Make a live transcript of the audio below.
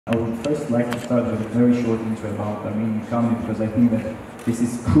I would first like to start with a very short intro about Armenian economy because I think that this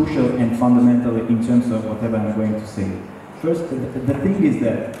is crucial and fundamental in terms of whatever I'm going to say. First, the thing is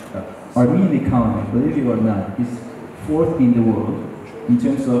that Armenian economy, believe it or not, is fourth in the world in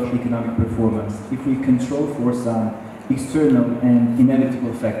terms of economic performance if we control for some external and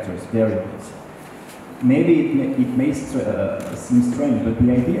inevitable factors, variables. Maybe it may seem strange, but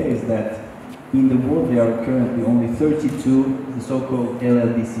the idea is that in the world there are currently only 32 the so-called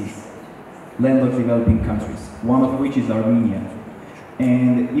LDCs, landlocked developing countries, one of which is Armenia.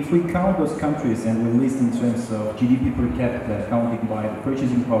 And if we count those countries and we list in terms of GDP per capita counted by the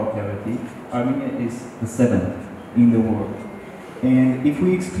purchasing power parity, Armenia is the 7th in the world. And if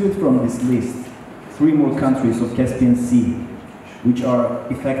we exclude from this list 3 more countries of Caspian Sea, which are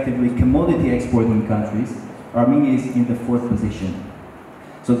effectively commodity exporting countries, Armenia is in the 4th position.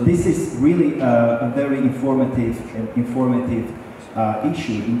 So this is really a very informative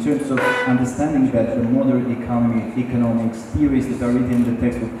issue in terms of understanding that the modern economics theories that are written in the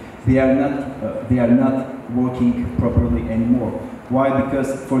textbook, they are not working properly anymore. Why?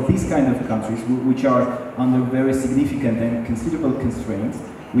 Because for these kind of countries, which are under very significant and considerable constraints,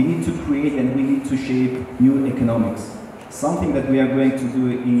 we need to create and we need to shape new economics. Something that we are going to do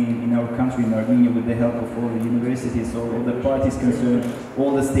in our country, in Armenia, with the help of all the universities, all the parties concerned,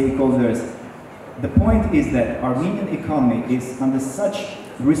 all the stakeholders. The point is that Armenian economy is under such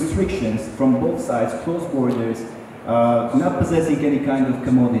restrictions from both sides, closed borders, not possessing any kind of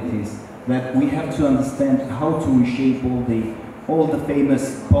commodities, that we have to understand how to reshape all the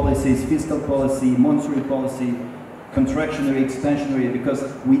famous policies, fiscal policy, monetary policy, contractionary, expansionary, because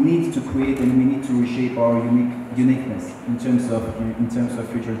we need to create and we need to reshape our uniqueness in terms of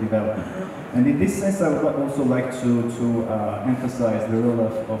future development. And in this sense, I would also like to emphasize the role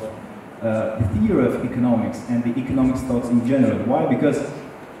of the theory of economics and the economics thoughts in general. Why? Because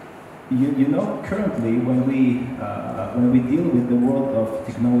you know, currently when we deal with the world of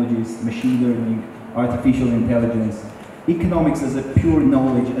technologies, machine learning, artificial intelligence, economics as a pure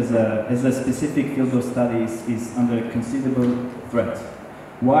knowledge, as a specific field of studies, is under considerable threat.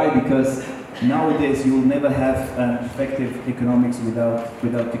 Why? Because nowadays you will never have an effective economics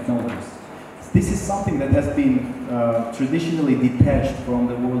without technologies. This is something that has been traditionally detached from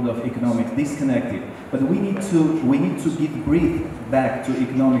the world of economics, disconnected. But we need to give breath back to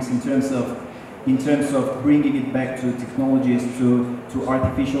economics in terms of bringing it back to technologies, to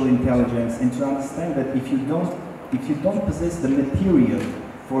artificial intelligence, and to understand that if you don't possess the material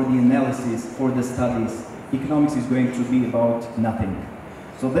for the analysis, for the studies, economics is going to be about nothing.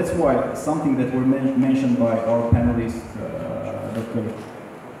 So that's why something that were mentioned by our panelists, Dr.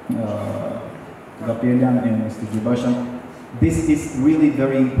 Gabrielian and Mr. Gibashan, this is really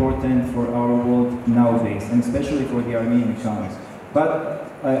very important for our world nowadays, and especially for the Armenian economics. But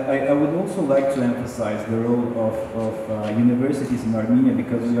I would also like to emphasize the role of universities in Armenia,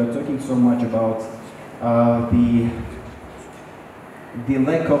 because we are talking so much about the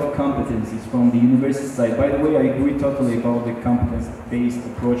lack of competencies from the university side. By the way, I agree totally about the competence-based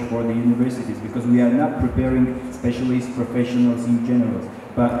approach for the universities, because we are not preparing specialists, professionals in general.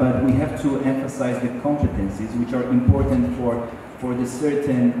 But we have to emphasize the competencies which are important for the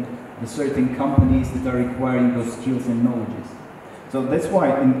certain companies that are requiring those skills and knowledges. So that's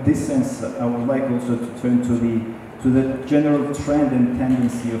why, in this sense, I would like also to turn to the general trend and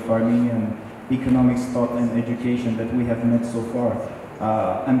tendency of Armenian economics thought and education that we have met so far.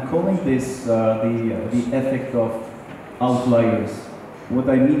 I'm calling this the effect of outliers. What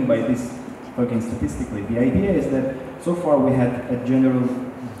I mean by this, talking statistically, the idea is that so far we had a general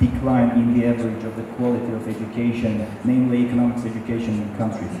decline in the average of the quality of education, namely economics education in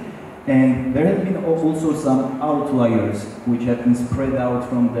countries. And there have been also some outliers which have been spread out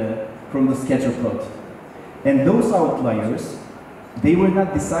from the scatter plot. And those outliers, they were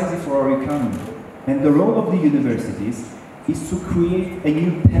not decisive for our economy. And the role of the universities is to create a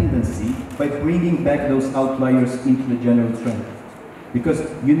new tendency by bringing back those outliers into the general trend. Because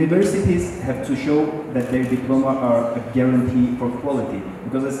universities have to show that their diploma are a guarantee for quality.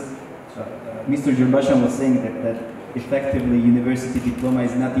 Because as Mr. Jurbashan was saying, that effectively university diploma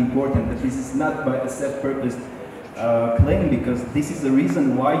is not important, that this is not by a self-purposed claim, because this is the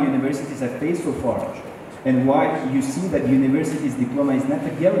reason why universities have failed so far, and why you see that university's diploma is not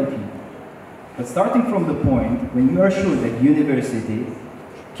a guarantee. But starting from the point when you are sure that university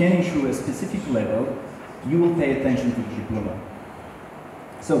can ensure a specific level, you will pay attention to the diploma.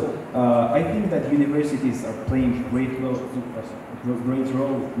 So I think that universities are playing great role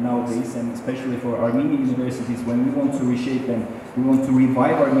nowadays, and especially for Armenian universities, when we want to reshape and we want to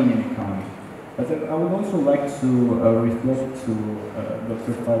revive Armenian economy. But I would also like to reflect to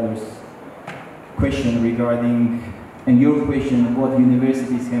Dr. Fowler's question regarding, and your question, what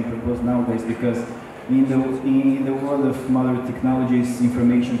universities can propose nowadays, because in the world of modern technologies,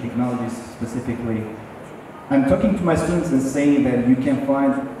 information technologies specifically, I'm talking to my students and saying that you can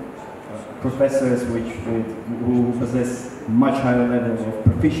find professors who possess much higher level of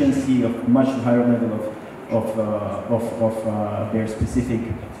proficiency, of much higher level of their specific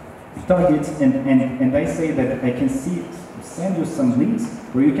targets, and I say that I can send you some links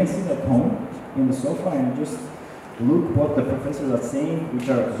where you can sit at home in the sofa and just look what the professors are saying, which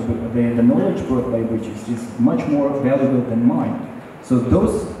are the knowledge brought by which is much more valuable than mine. So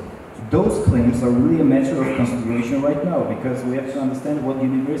those claims are really a matter of consideration right now, because we have to understand what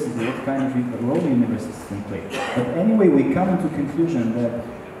kind of role universities can play. But anyway, we come to the conclusion that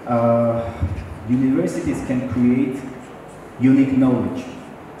universities can create unique knowledge.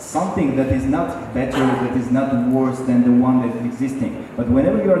 Something that is not better, that is not worse than the one that is existing. But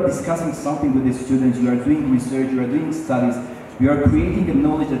whenever you are discussing something with the students, you are doing research, you are doing studies, you are creating a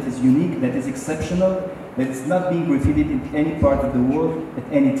knowledge that is unique, that is exceptional, that is not being repeated in any part of the world at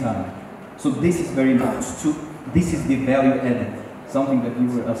any time. So this is very much, this is the value added, something that you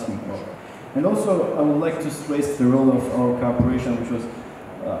were asking for. And also, I would like to stress the role of our cooperation, which was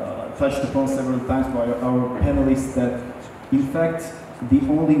touched upon several times by our panelists, that in fact, the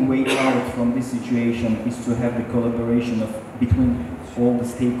only way out from this situation is to have the collaboration between all the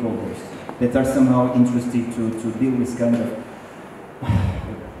stakeholders that are somehow interested to deal with kind of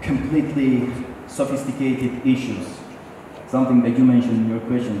completely sophisticated issues. Something that you mentioned in your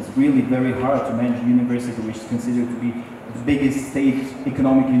question. It's really very hard to manage a university which is considered to be the biggest state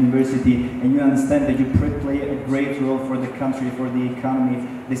economic university, and you understand that you play a great role for the country, for the economy.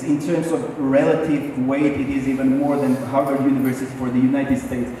 This, in terms of relative weight, it is even more than Harvard University for the United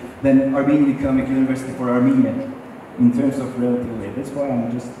States, than Armenian Economic University for Armenia, in terms of relative weight. That's why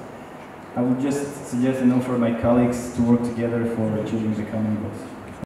I would just suggest and offer my colleagues to work together for achieving the common goals.